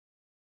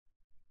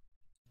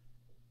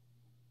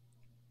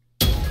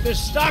the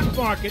stock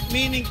market,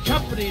 meaning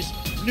companies'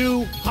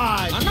 new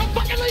highs. I'm not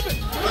fucking leaving.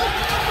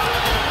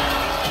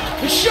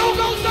 The show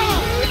goes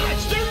on.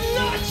 They're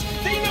nuts.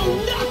 They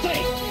know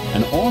nothing.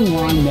 An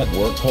online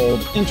network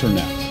called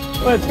Internet.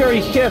 Well, it's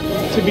very hip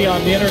to be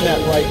on the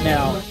internet right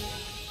now.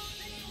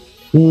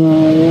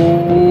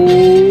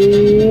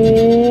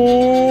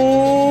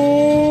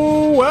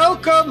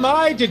 Welcome,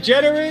 my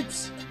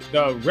degenerates.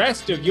 The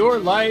rest of your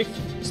life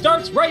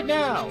starts right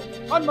now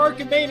on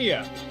Market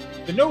Mania,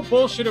 the no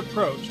bullshit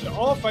approach to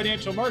all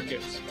financial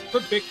markets,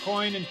 from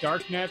Bitcoin and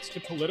darknets to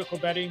political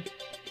betting,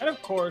 and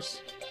of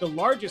course, the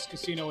largest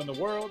casino in the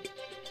world,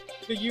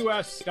 the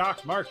U.S.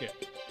 stock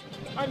market.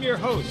 I'm your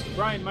host,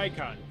 Brian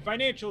Micon,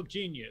 financial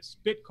genius,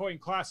 Bitcoin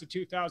class of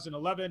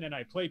 2011, and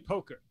I play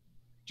poker.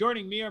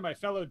 Joining me are my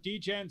fellow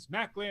degens,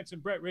 Matt Glantz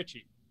and Brett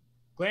Ritchie.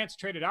 Glantz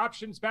traded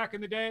options back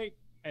in the day,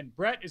 and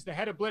Brett is the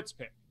head of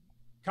Blitzpick,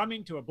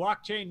 coming to a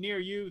blockchain near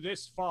you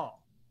this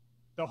fall.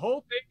 The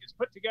whole thing is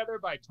put together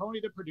by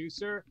Tony the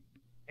producer,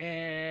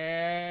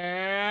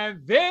 and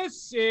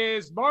this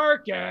is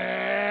Market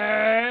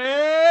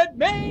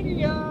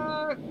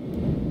Mania.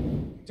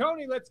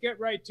 Tony, let's get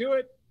right to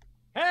it.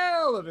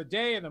 Hell of a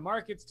day in the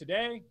markets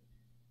today.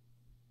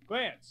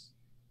 Glantz,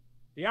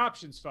 the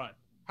options fund.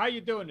 How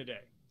you doing today?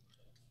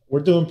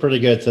 We're doing pretty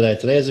good today.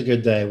 Today is a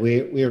good day.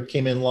 We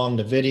came in long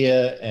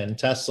Nvidia and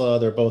Tesla.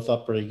 They're both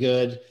up pretty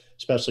good,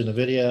 especially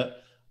Nvidia.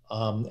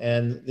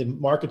 And the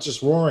market's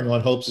just roaring on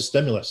hopes of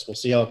stimulus. We'll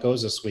see how it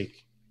goes this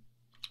week.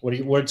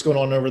 What's going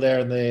on over there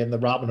in the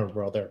Robinhood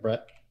world there,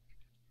 Brett?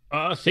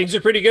 Things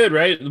are pretty good,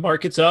 right? The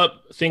market's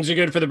up. Things are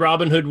good for the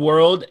Robinhood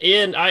world.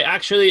 And I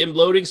actually am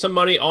loading some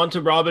money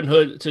onto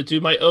Robinhood to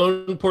do my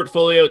own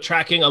portfolio,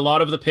 tracking a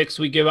lot of the picks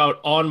we give out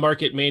on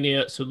Market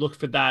Mania. So look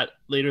for that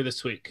later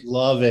this week.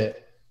 Love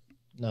it.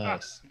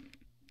 Nice.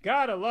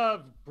 Gotta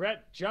love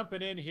Brett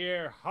jumping in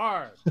here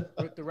hard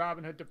with the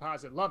Robinhood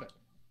deposit. Love it.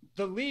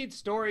 The lead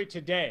story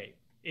today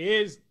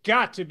is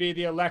got to be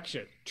the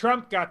election.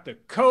 Trump got the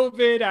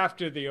COVID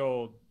after the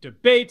old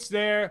debates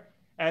there.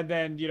 And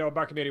then,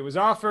 Market Mania was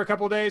off for a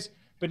couple of days,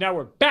 but now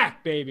we're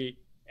back, baby.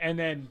 And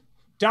then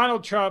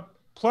Donald Trump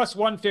plus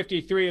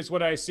 153 is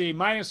what I see,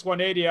 minus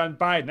 180 on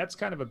Biden. That's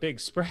kind of a big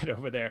spread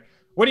over there.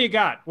 What do you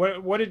got?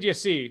 What did you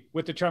see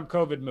with the Trump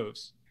COVID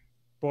moves,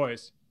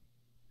 boys?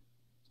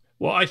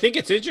 Well, I think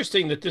it's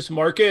interesting that this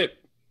market,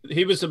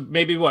 he was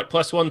maybe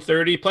plus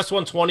 130, plus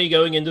 120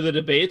 going into the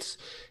debates.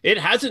 It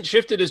hasn't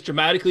shifted as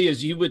dramatically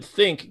as you would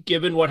think,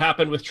 given what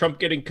happened with Trump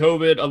getting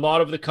COVID. A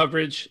lot of the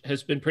coverage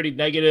has been pretty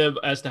negative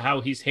as to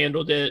how he's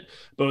handled it,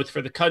 both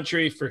for the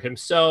country, for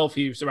himself.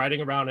 He was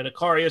riding around in a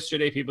car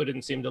yesterday. People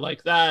didn't seem to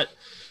like that.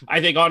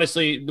 I think,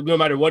 honestly, no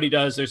matter what he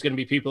does, there's going to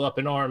be people up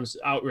in arms,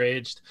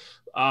 outraged.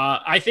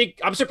 I think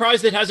I'm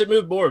surprised it hasn't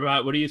moved more,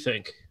 Matt. What do you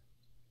think?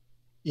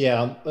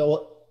 Yeah,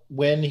 well,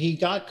 when he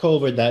got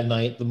COVID that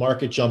night, the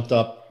market jumped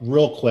up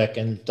real quick,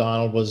 and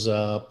Donald was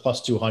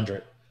plus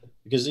 200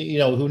 because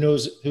who knew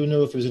if he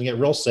was going to get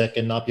real sick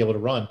and not be able to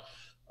run.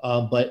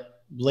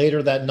 But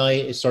later that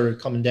night, it started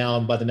coming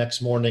down. By the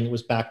next morning, it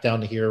was back down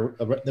to here.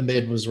 The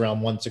mid was around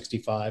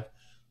 165.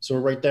 So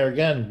we're right there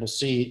again. We'll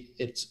see.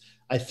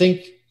 I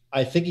think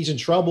he's in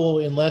trouble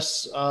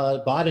unless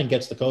Biden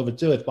gets the COVID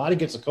too. If Biden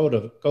gets the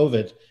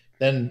COVID,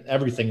 then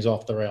everything's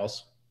off the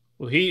rails.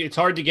 Well, it's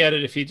hard to get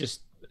it if he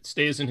just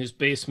stays in his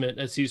basement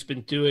as he's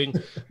been doing.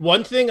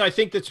 One thing I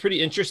think that's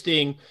pretty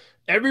interesting,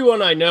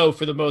 everyone I know,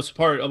 for the most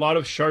part, a lot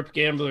of sharp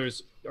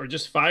gamblers are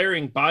just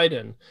firing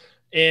Biden,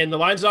 and the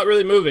line's not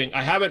really moving.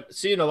 I haven't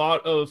seen a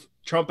lot of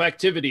Trump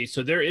activity,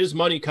 so there is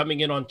money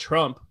coming in on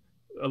Trump,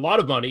 a lot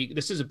of money.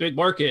 This is a big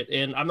market,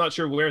 and I'm not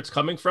sure where it's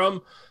coming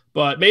from,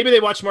 but maybe they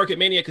watched Market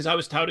Mania because I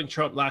was touting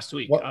Trump last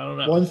week. I don't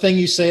know. One thing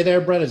you say there,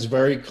 Brett, is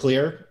very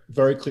clear,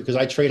 because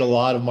I trade a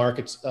lot of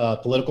markets,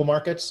 political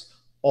markets.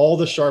 All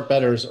the sharp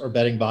bettors are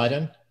betting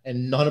Biden,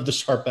 and none of the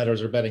sharp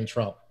bettors are betting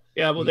Trump.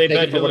 Yeah, well, they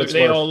bet Hillary.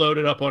 They all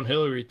loaded up on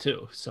Hillary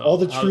too. So all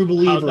the true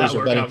believers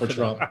are betting for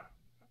Trump.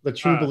 The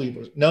true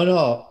believers.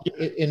 No.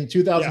 In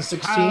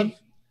 2016,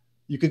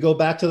 you could go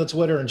back to the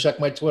Twitter and check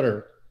my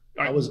Twitter.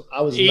 I was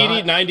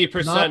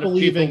 90% not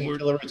believing people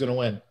Hillary's going to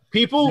win.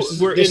 People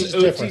were in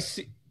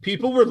OTC.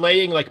 People were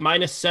laying like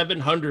minus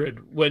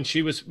 700 when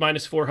she was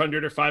minus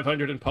 400 or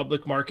 500 in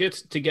public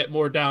markets to get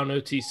more down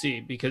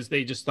OTC because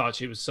they just thought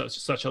she was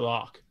such a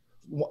lock.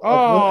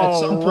 At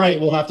some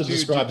point, we'll have to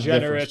describe the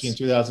difference between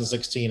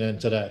 2016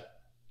 and today.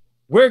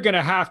 We're going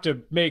to have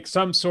to make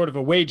some sort of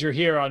a wager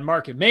here on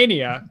Market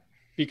Mania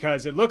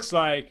because it looks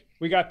like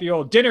we got the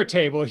old dinner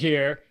table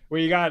here where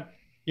you got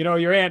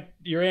your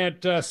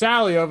aunt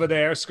Sally over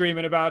there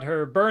screaming about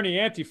her Bernie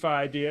Antifa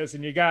ideas,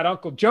 and you got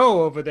Uncle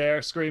Joe over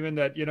there screaming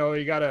that you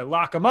got to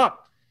lock him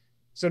up.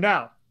 So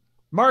now,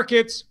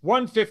 markets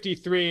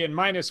 153 and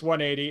minus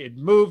 180. It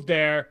moved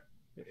there.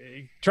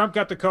 Trump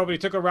got the COVID. He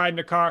took a ride in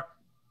the car.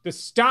 The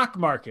stock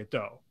market,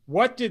 though,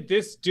 what did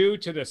this do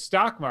to the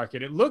stock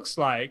market? It looks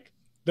like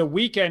the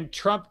weekend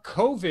Trump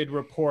COVID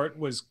report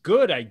was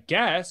good, I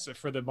guess,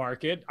 for the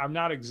market. I'm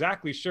not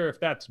exactly sure if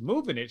that's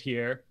moving it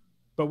here.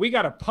 But we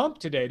got a pump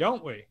today,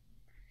 don't we?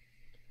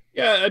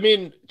 Yeah, I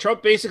mean,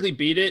 Trump basically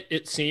beat it.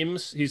 It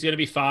seems he's going to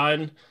be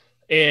fine.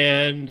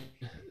 And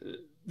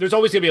there's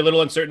always going to be a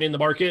little uncertainty in the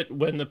market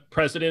when the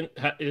president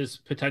is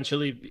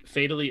potentially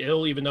fatally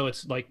ill, even though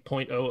it's like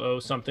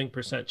 0.00 something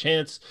percent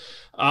chance.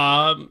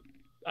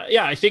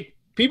 Yeah, I think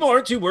people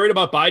aren't too worried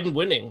about Biden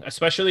winning,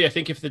 especially I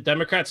think if the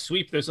Democrats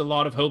sweep, there's a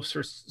lot of hopes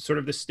for sort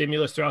of the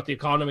stimulus throughout the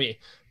economy.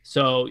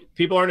 So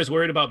people aren't as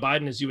worried about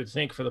Biden as you would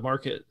think for the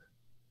market.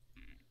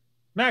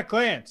 Matt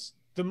Glantz,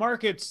 the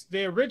markets,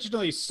 they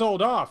originally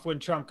sold off when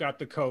Trump got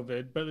the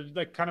COVID, but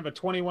like kind of a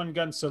 21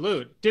 gun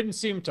salute. Didn't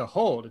seem to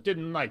hold. It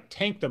didn't like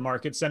tank the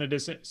market, send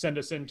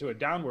us into a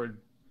downward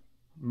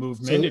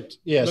movement.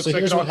 So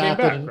here's what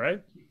happened,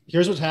 right?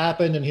 Here's what's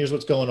happened and here's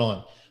what's going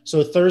on.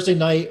 So Thursday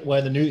night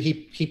when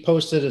he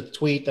posted a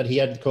tweet that he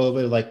had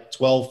COVID like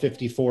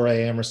 12:54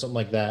 a.m. or something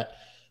like that,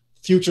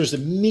 futures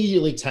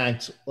immediately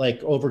tanked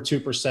like over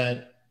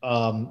 2%,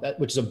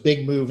 which is a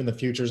big move in the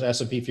futures,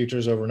 S&P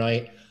futures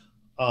overnight.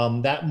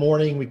 That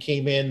morning we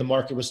came in, the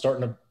market was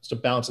starting to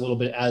bounce a little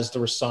bit as there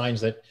were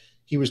signs that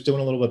he was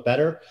doing a little bit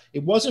better.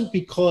 It wasn't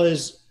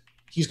because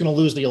he's going to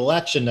lose the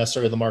election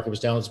necessarily the market was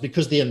down. It's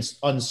because the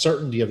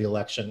uncertainty of the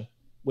election,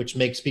 which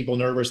makes people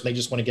nervous and they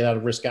just want to get out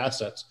of risk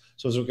assets.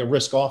 So it was like a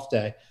risk off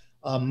day.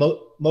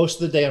 Most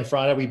of the day on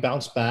Friday, we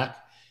bounced back.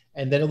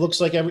 And then it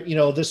looks like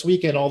this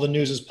weekend, all the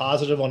news is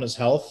positive on his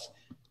health.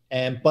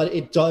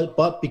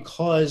 But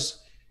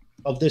because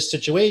of this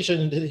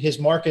situation, his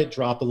market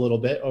dropped a little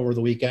bit over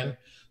the weekend.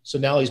 So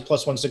now he's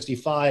plus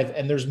 165.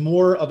 And there's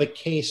more of a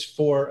case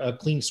for a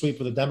clean sweep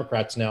for the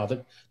Democrats now.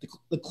 The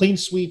clean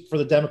sweep for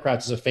the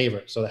Democrats is a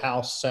favorite. So the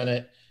House,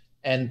 Senate,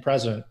 and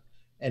President.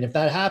 And if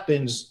that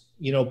happens,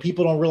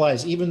 people don't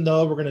realize, even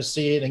though we're going to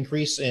see an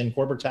increase in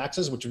corporate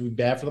taxes, which would be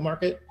bad for the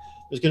market,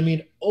 there's going to be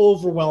an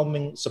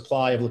overwhelming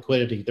supply of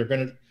liquidity. They're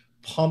going to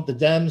pump. The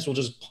Dems will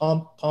just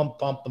pump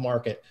the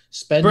market.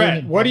 Spending.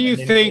 Brett, what do you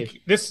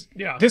think? This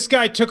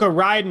guy took a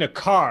ride in a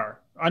car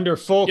under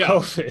full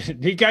COVID.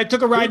 The guy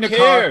took a ride in a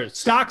car.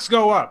 Stocks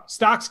go up.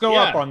 Stocks go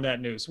up on that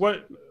news.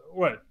 What?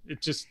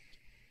 It just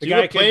the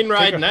guy plane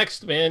ride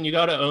next, man. You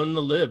got to own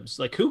the libs.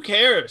 Like, who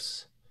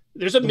cares?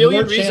 There's a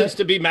million reasons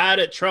to be mad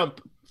at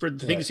Trump for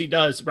the things he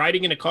does.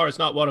 Riding in a car is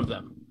not one of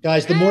them.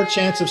 Guys, the more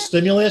chance of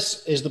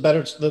stimulus is the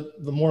better,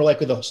 the more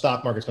likely the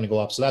stock market's going to go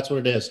up. So that's what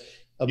it is.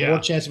 More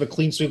chance of a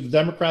clean sweep. The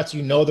Democrats,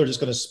 they're just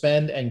going to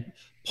spend and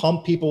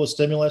pump people with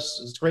stimulus.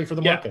 It's great for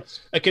the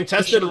markets. A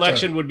contested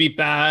election would be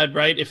bad,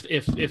 right? If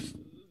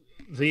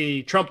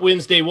the Trump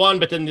wins day one,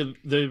 but then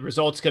the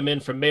results come in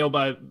from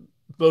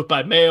vote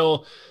by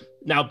mail.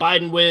 Now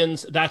Biden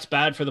wins. That's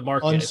bad for the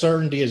market.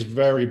 Uncertainty is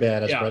very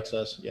bad, as Brett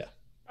says. Yeah.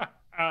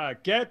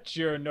 Get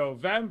your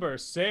November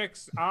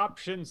 6th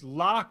options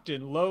locked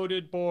and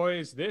loaded,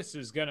 boys. This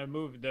is going to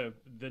move the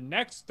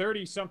next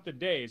 30-something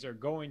days are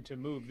going to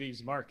move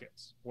these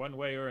markets one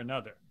way or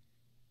another.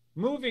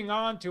 Moving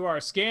on to our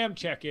scam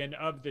check-in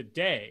of the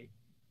day,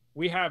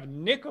 we have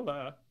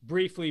Nikola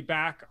briefly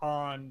back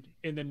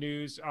in the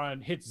news on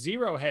hit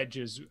Zero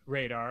Hedge's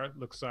radar,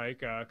 looks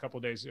like a couple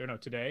days,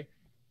 today.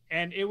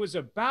 And it was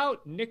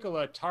about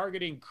Nikola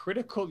targeting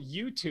critical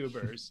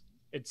YouTubers,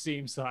 it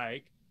seems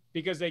like,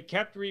 because they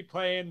kept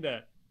replaying the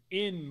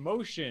In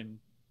Motion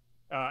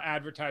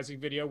advertising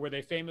video where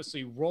they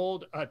famously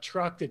rolled a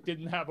truck that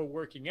didn't have a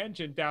working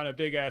engine down a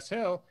big ass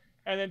hill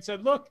and then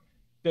said, look,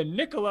 the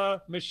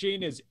Nikola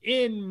machine is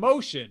in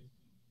motion.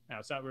 Now,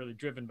 it's not really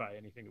driven by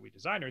anything that we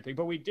designed or anything,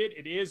 but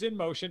it is in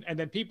motion. And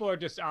then people are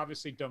just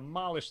obviously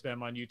demolished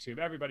them on YouTube.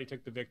 Everybody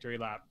took the victory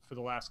lap for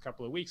the last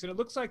couple of weeks. And it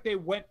looks like they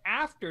went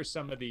after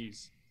some of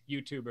these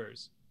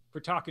YouTubers for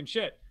talking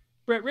shit.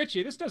 Brett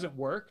Ritchie, this doesn't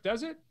work,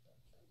 does it?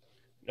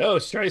 No,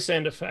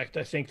 Streisand effect.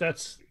 I think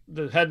that's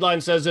the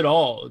headline says it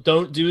all.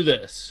 Don't do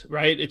this,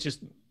 right? It's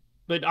just,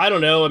 but I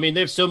don't know. I mean, they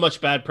have so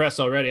much bad press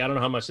already. I don't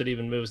know how much it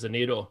even moves the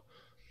needle.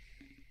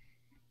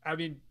 I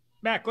mean,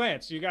 Matt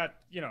Glantz, you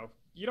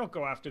don't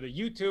go after the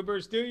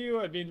YouTubers, do you?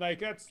 I mean,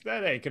 like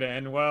that ain't gonna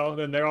end well.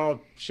 Then they all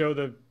show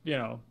the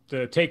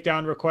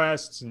takedown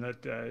requests and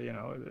that,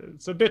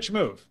 it's a bitch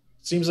move.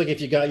 Seems like if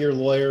you got your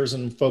lawyers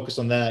and focus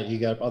on that, you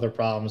got other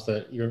problems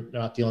that you're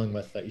not dealing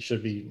with that you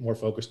should be more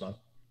focused on.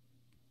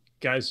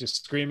 Guys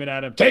just screaming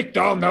at him, take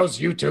down those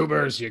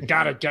YouTubers. You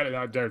got to get it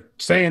out there.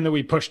 Saying that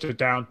we pushed it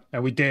down,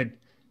 and we did.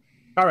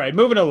 All right,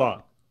 moving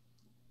along.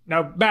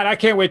 Now, Matt, I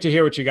can't wait to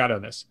hear what you got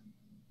on this.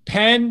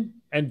 Penn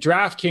and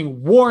DraftKings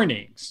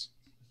warnings.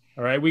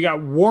 All right, we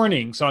got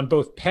warnings on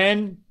both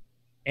Penn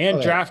and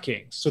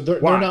DraftKings. So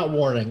they're not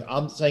warning.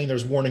 I'm saying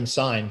there's warning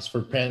signs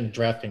for Penn and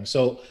DraftKings.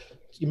 So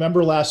you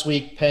remember last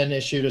week, Penn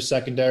issued a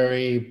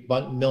secondary,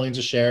 millions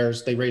of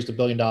shares. They raised $1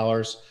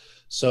 billion.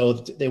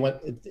 So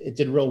it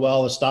did real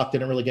well. The stock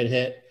didn't really get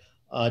hit.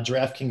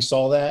 DraftKings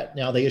saw that.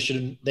 Now they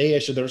issued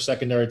their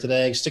secondary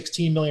today,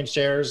 16 million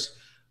shares.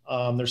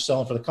 They're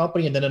selling for the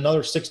company, and then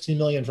another 16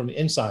 million from the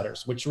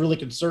insiders, which really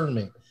concerned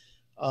me.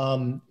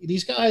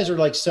 These guys are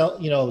like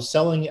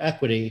selling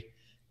equity,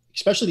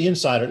 especially the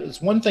insider.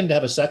 It's one thing to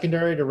have a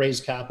secondary to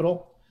raise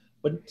capital,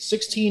 but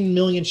 16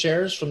 million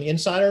shares from the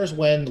insiders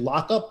when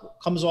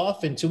lockup comes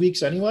off in 2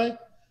 weeks anyway.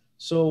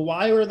 So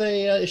why were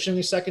they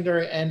issuing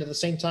secondary and at the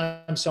same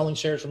time selling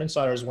shares from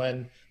insiders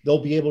when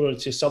they'll be able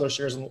to sell their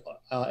shares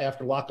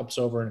after lockup's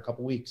over in a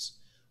couple weeks?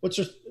 What's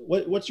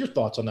your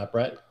thoughts on that,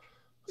 Brett?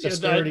 Is that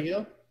scary to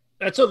you?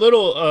 That's a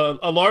little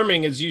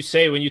alarming, as you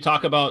say, when you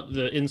talk about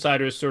the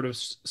insiders sort of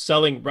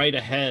selling right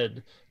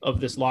ahead of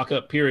this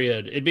lockup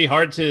period. It'd be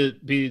hard to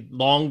be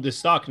long the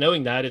stock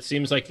knowing that. It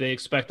seems like they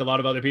expect a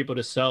lot of other people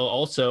to sell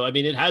also. I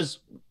mean, it has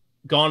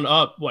gone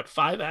up,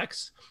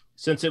 5x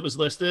since it was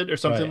listed or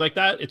something like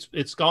that.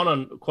 It's gone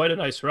on quite a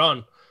nice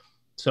run.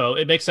 So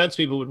it makes sense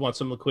people would want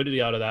some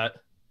liquidity out of that.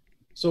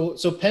 So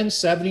Penn's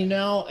 70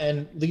 now,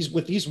 and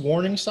with these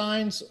warning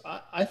signs,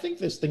 I think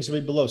this thing's going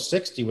to be below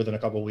 60 within a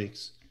couple of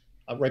weeks.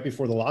 Right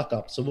before the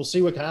lockup. So we'll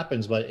see what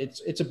happens, but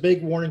it's a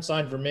big warning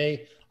sign for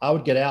me. I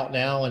would get out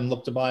now and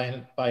look to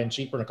buy in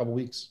cheaper in a couple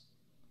weeks.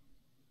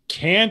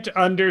 Can't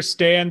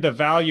understand the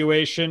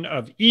valuation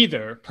of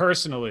either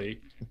personally.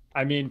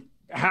 I mean,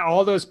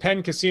 all those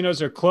Penn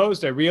casinos are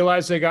closed. I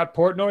realize they got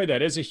Portnoy.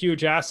 That is a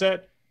huge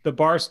asset. The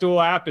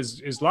Barstool app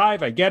is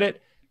live. I get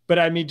it. But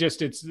I mean,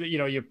 it's,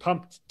 you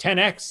pumped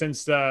 10x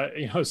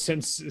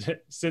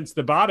since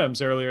the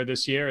bottoms earlier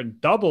this year and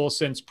double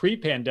since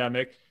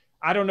pre-pandemic.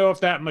 I don't know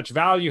if that much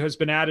value has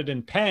been added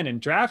in Penn,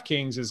 and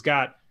DraftKings has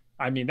got,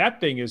 I mean, that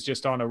thing is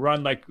just on a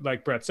run.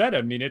 Like Brett said,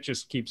 I mean, it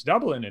just keeps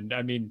doubling. And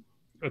I mean,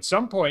 at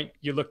some point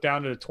you look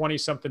down at a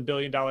 20-something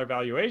billion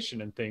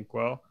valuation and think,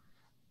 well,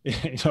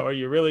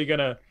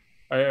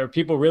 are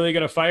people really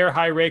going to fire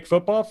high rake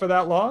football for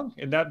that long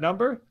in that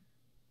number?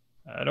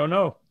 I don't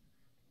know.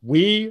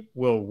 We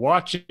will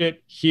watch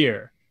it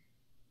here.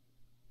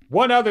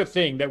 One other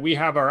thing that we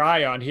have our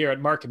eye on here at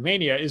Market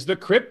Mania is the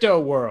crypto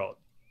world.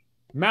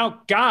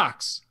 Mt.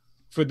 Gox,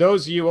 for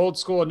those of you old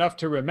school enough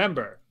to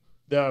remember,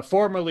 the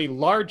formerly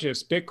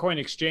largest Bitcoin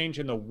exchange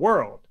in the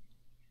world,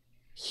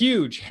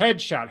 huge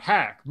headshot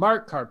hack,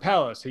 Mark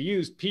Karpeles, who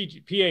used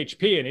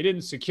PHP and he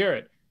didn't secure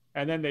it.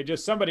 And then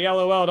somebody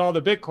LOL'd all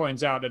the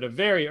Bitcoins out at a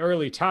very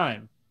early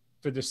time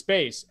for the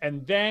space.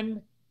 And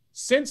then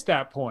since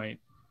that point,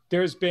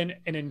 there's been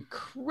an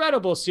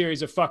incredible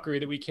series of fuckery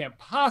that we can't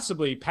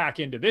possibly pack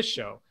into this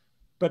show.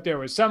 But there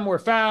was some were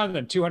found,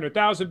 and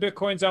 200,000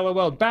 Bitcoins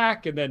LOL'd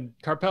back. And then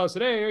Karpeles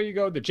said, hey, here you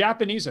go. The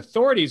Japanese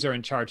authorities are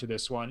in charge of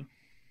this one.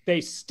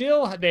 They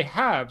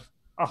have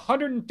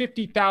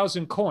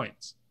 150,000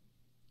 coins.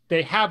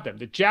 They have them.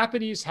 The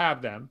Japanese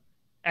have them.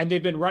 And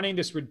they've been running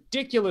this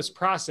ridiculous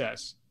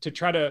process to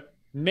try to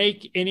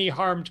make any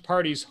harmed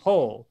parties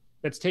whole.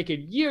 That's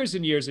taken years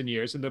and years and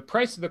years. And the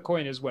price of the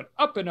coin has went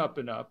up and up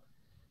and up.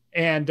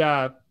 And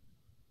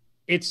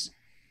it's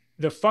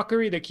the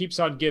fuckery that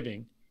keeps on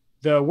giving.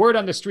 The word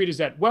on the street is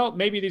that, well,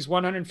 maybe these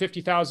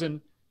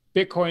 150,000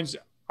 Bitcoins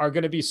are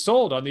going to be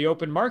sold on the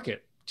open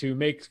market to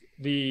make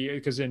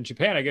because in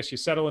Japan, I guess you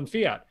settle in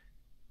fiat.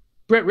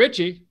 Brett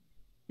Ritchie,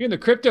 you're in the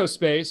crypto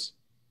space.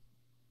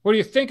 What do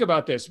you think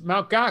about this?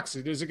 Mt.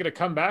 Gox, is it going to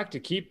come back to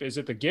keep, is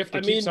it the gift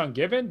that keeps on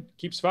giving?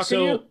 Keeps fucking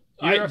you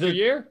year after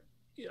year?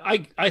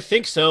 I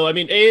think so. I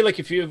mean, like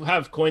if you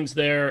have coins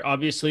there,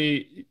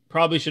 obviously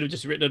probably should have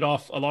just written it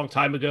off a long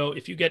time ago.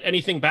 If you get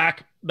anything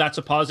back, that's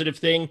a positive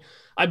thing.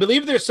 I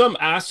believe there's some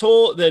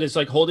asshole that is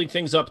like holding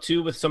things up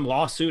too with some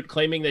lawsuit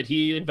claiming that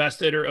he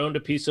invested or owned a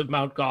piece of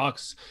Mt.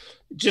 Gox.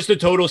 Just a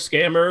total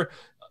scammer,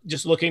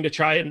 just looking to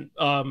try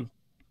and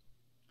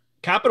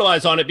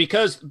capitalize on it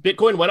because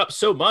Bitcoin went up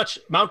so much.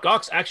 Mt.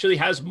 Gox actually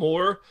has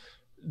more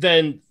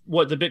than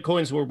what the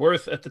Bitcoins were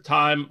worth at the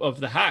time of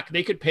the hack.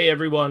 They could pay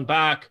everyone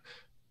back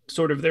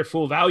sort of their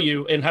full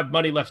value and have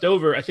money left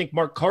over. I think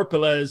Mark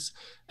Karpeles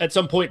at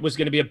some point was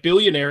going to be a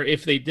billionaire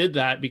if they did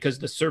that because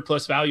the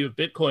surplus value of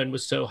Bitcoin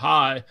was so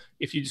high.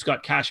 If you just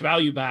got cash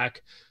value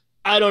back,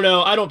 I don't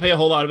know. I don't pay a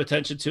whole lot of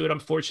attention to it.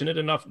 I'm fortunate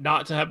enough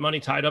not to have money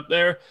tied up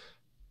there.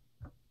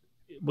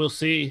 We'll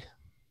see.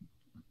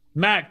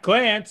 Matt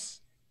Glantz,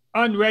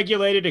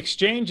 unregulated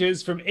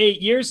exchanges from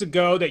 8 years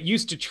ago that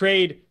used to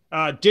trade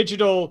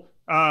digital.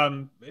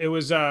 It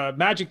was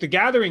Magic the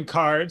Gathering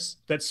cards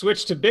that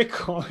switched to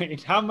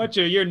Bitcoin. How much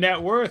of your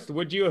net worth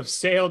would you have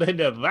sailed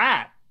into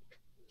that?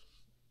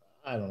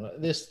 I don't know.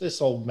 This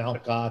whole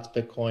Mt. Gox,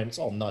 Bitcoin, it's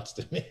all nuts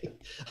to me.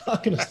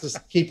 I'm going to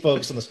just keep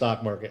focused on the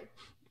stock market.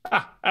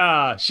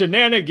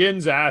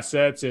 Shenanigans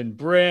assets in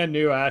brand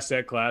new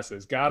asset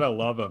classes. Gotta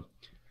love them.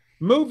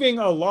 Moving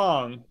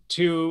along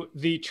to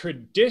the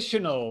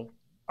traditional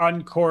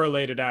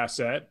uncorrelated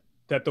asset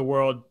that the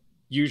world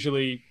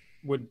usually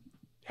would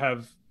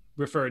have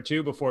referred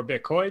to before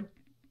Bitcoin.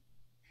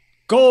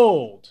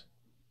 Gold.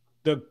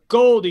 The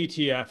gold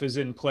ETF is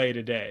in play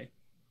today.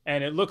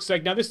 And it looks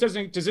like, now does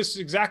this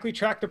exactly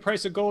track the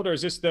price of gold, or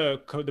is this the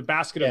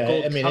basket of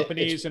gold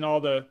companies and all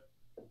the...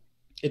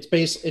 It's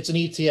an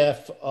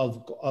ETF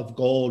of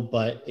gold,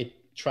 but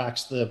it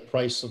tracks the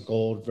price of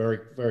gold very,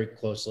 very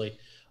closely.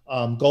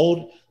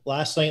 Gold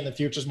last night in the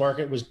futures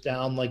market was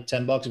down like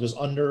 $10. It was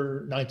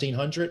under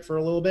 1900 for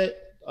a little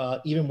bit,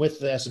 even with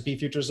the S&P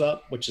futures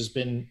up, which has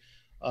been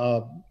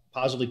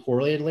positively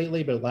correlated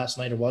lately, but last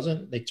night it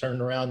wasn't. They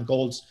turned around.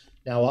 Gold's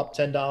now up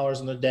 $10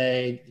 in the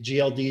day. The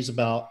GLD is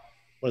about,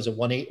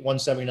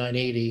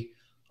 179.80.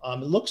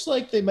 It looks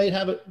like they might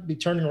have it be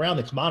turning around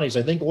the commodities.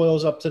 I think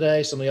oil's up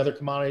today. Some of the other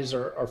commodities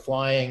are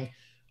flying.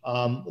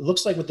 It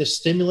looks like with this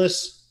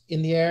stimulus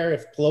in the air,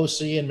 if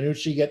Pelosi and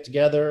Mnuchin get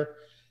together,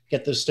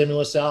 get the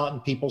stimulus out,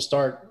 and people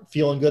start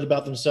feeling good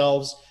about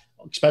themselves,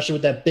 especially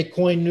with that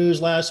Bitcoin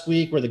news last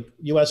week where the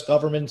U.S.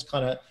 government's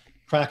kind of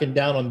cracking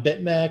down on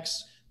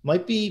BitMEX,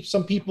 might be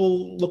some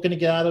people looking to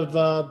get out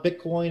of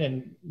Bitcoin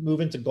and move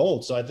into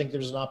gold. So I think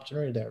there's an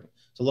opportunity there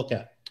to look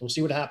at. We'll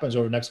see what happens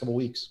over the next couple of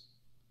weeks.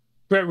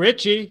 Brett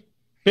Ritchie,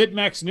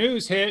 BitMEX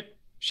news hit.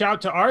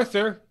 Shout to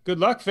Arthur. Good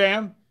luck,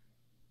 fam.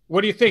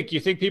 What do you think? You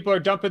think people are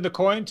dumping the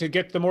coin to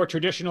get the more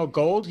traditional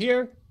gold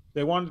here?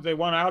 They want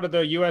out of the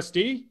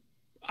USD?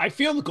 I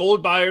feel the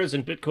gold buyers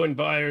and Bitcoin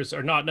buyers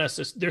are not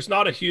necessary. There's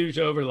not a huge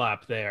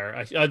overlap there.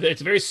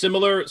 It's a very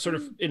similar sort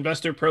of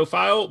investor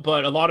profile,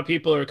 but a lot of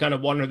people are kind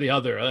of one or the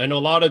other. I know a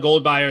lot of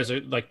gold buyers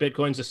are like,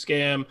 Bitcoin's a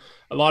scam.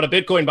 A lot of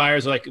Bitcoin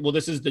buyers are like, well,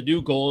 this is the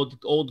new gold.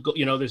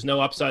 There's no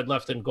upside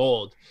left in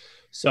gold.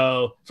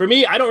 So for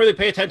me, I don't really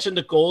pay attention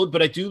to gold,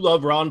 but I do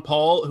love Ron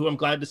Paul, who I'm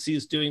glad to see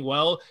is doing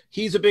well.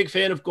 He's a big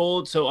fan of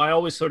gold, so I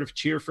always sort of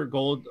cheer for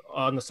gold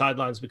on the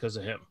sidelines because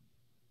of him.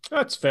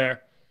 That's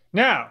fair.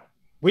 Now,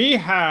 we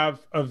have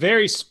a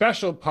very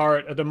special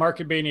part of the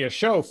Market Mania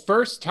show.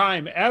 First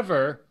time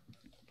ever.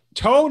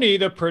 Tony,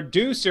 the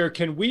producer,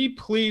 can we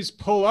please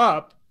pull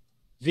up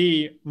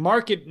the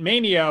Market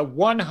Mania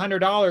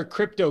 $100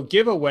 crypto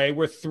giveaway?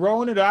 We're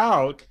throwing it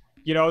out.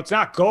 It's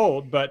not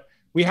gold, but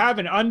we have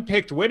an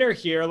unpicked winner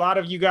here. A lot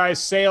of you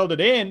guys sailed it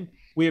in.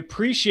 We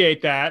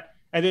appreciate that.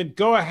 And then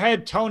go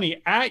ahead,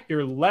 Tony, at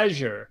your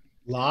leisure.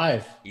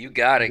 Live. You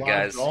got it, Live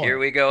guys. drawing. Here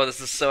we go. This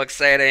is so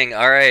exciting.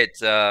 All right.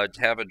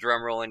 Have a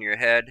drum roll in your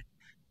head.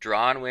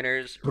 Drawing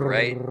winners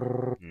right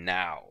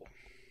now.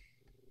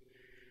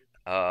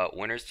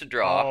 Winners to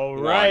draw. All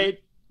right.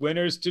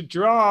 Winners to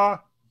draw.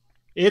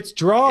 It's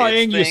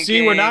drawing. You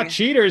see, we're not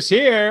cheaters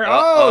here.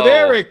 Oh,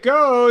 there it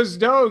goes.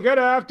 No,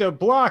 gonna have to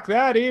block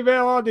that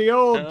email on the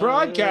old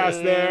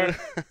broadcast there.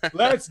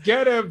 Let's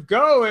get him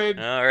going.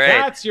 All right.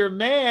 That's your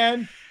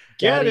man.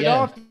 Get it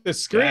off the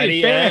screen.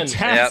 Daddy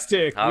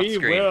Fantastic. Yep, we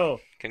screen.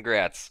 will.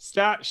 Congrats.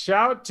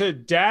 Shout to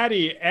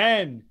Daddy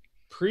N.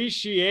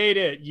 Appreciate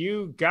it.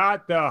 You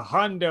got the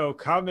hundo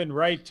coming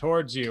right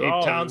towards you.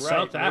 Cape Town, right,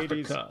 South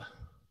ladies. Africa.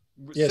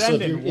 Yeah, so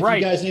if you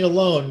guys need a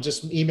loan,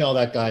 just email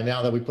that guy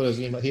now that we put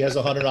his email. He has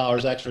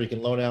 $100 extra he can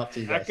loan out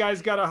to you guys. That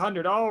guy's got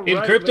 $100. All In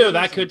right, crypto, ladies.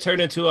 that could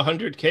turn into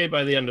 100K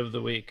by the end of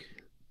the week.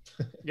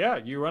 Yeah,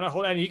 you run a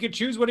whole, and he can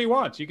choose what he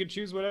wants. You can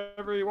choose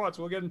whatever he wants.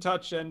 We'll get in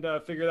touch and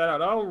figure that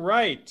out. All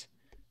right,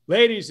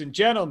 ladies and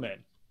gentlemen,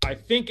 I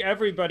think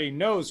everybody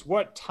knows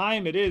what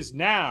time it is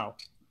now.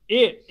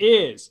 It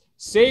is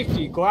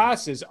safety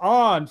glasses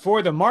on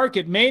for the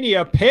Market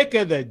Mania pick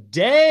of the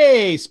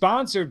day,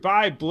 sponsored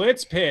by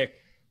Blitz Pick.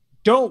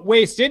 Don't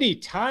waste any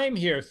time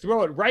here.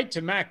 Throw it right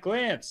to Matt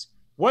Glantz.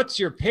 What's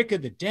your pick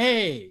of the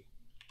day?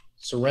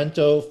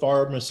 Sorrento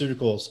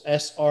Pharmaceuticals,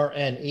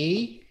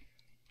 SRNE.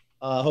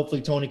 Hopefully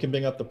Tony can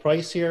bring up the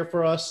price here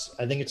for us.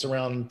 I think it's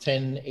around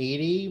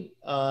 1080.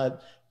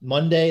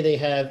 Monday, they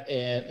have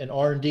an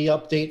R&D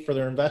update for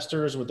their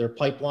investors with their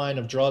pipeline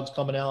of drugs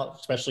coming out,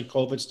 especially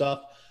COVID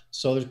stuff.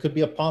 So there could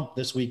be a pump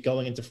this week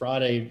going into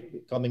Friday,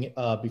 coming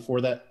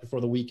before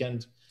the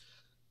weekend.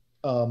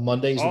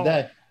 Monday's the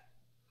day.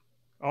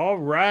 All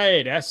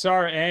right,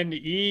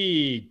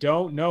 SRNE.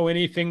 Don't know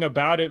anything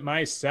about it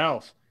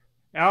myself.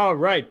 All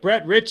right,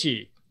 Brett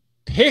Ritchie,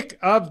 pick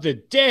of the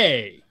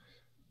day.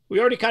 We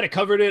already kind of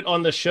covered it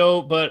on the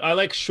show, but I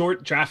like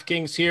short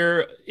DraftKings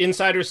here.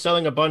 Insiders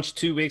selling a bunch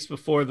 2 weeks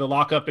before the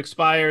lockup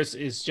expires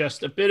is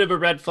just a bit of a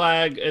red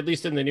flag, at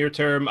least in the near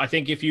term. I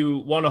think if you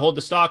want to hold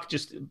the stock,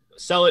 just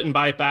sell it and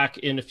buy it back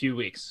in a few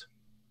weeks.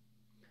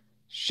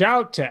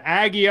 Shout to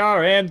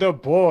Aguiar and the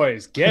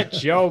boys.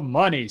 Get your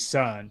money,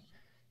 son.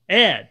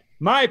 And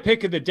my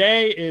pick of the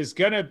day is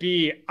going to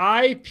be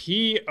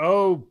IPOB,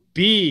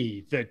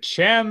 the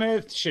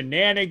Chamath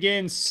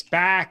Shenanigans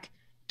SPAC.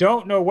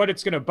 Don't know what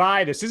it's going to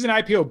buy. This isn't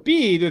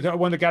IPOB, the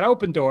one that got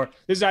open door.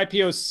 This is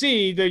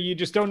IPOC, that you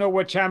just don't know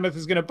what Chamath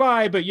is going to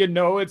buy, but you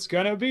know it's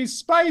going to be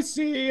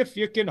spicy if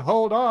you can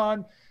hold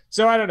on.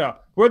 So I don't know.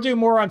 We'll do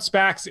more on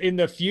SPACs in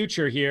the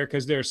future here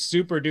because they're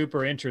super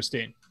duper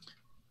interesting.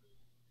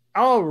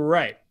 All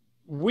right.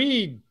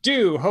 We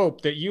do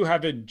hope that you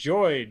have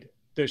enjoyed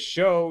the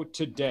show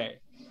today.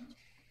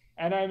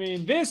 And I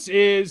mean, this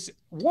is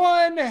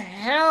one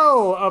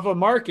hell of a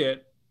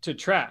market to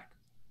track.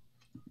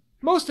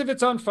 Most of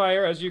it's on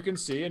fire, as you can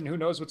see, and who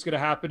knows what's going to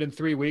happen in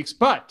 3 weeks.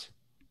 But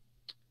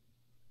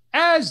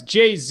as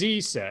Jay-Z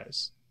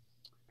says,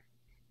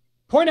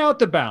 point out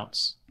the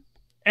bounce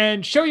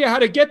and show you how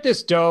to get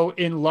this dough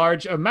in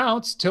large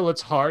amounts till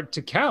it's hard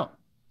to count.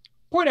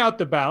 Point out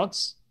the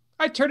bounce.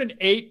 I turn an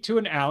 8 to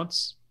an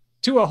ounce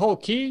to a whole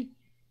key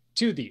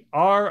to the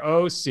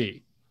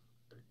ROC.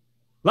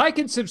 Like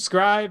and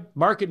subscribe,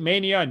 Market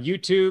Mania on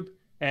YouTube,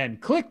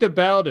 and click the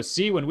bell to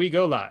see when we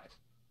go live.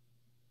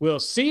 We'll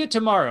see you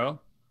tomorrow,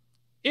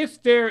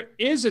 if there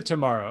is a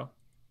tomorrow.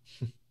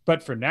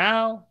 But for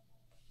now,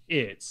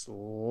 it's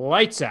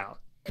lights out.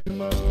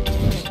 Come on,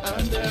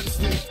 I never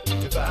sleep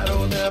if I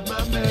don't have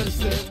my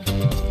medicine.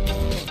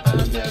 I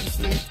never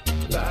sleep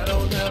if I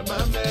don't have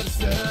my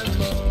medicine.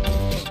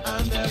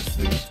 I never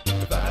sleep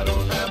if I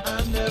don't have.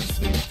 I never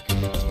sleep.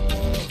 Come on,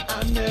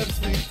 I never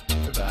sleep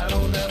if I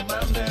don't have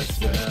my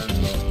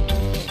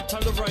medicine.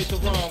 Time to right the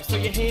wrong. So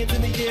your hands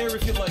in the air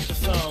if you like the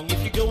song.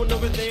 If you're going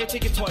over there,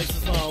 take it twice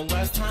as long.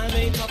 Last time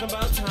ain't talking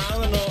about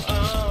Tylenol.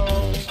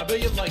 Oh, I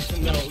bet you'd like to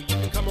know. You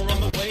can come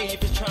around the way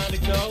if you're trying to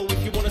go.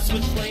 If you want to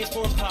switch lanes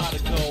for a pot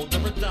of gold,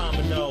 or a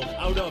domino,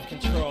 out of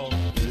control.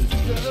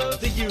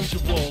 The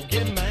usual.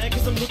 Get mad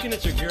cause I'm looking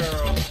at your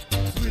girl.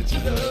 Switch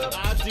it up.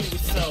 I do it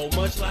so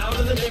much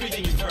louder than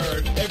everything you've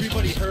heard.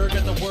 Everybody heard,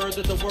 got the word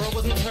that the world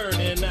wasn't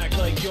turning. Act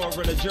like you're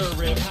in a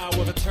jury.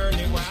 Power of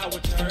attorney, wow, we're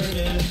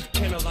turning.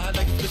 Can't lie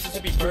like it's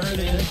Mississippi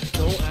burning.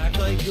 Don't act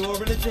like you're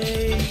in a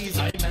daze.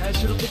 I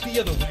imagine should've looked the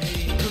other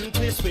way. Couldn't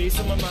clear space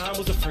on my mind,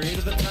 was afraid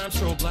of the time.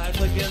 Strobe lights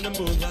like in the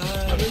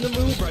moonlight. I'm in the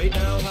mood right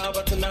now, how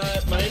about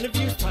tonight? My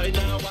interview's tight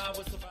now, I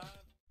was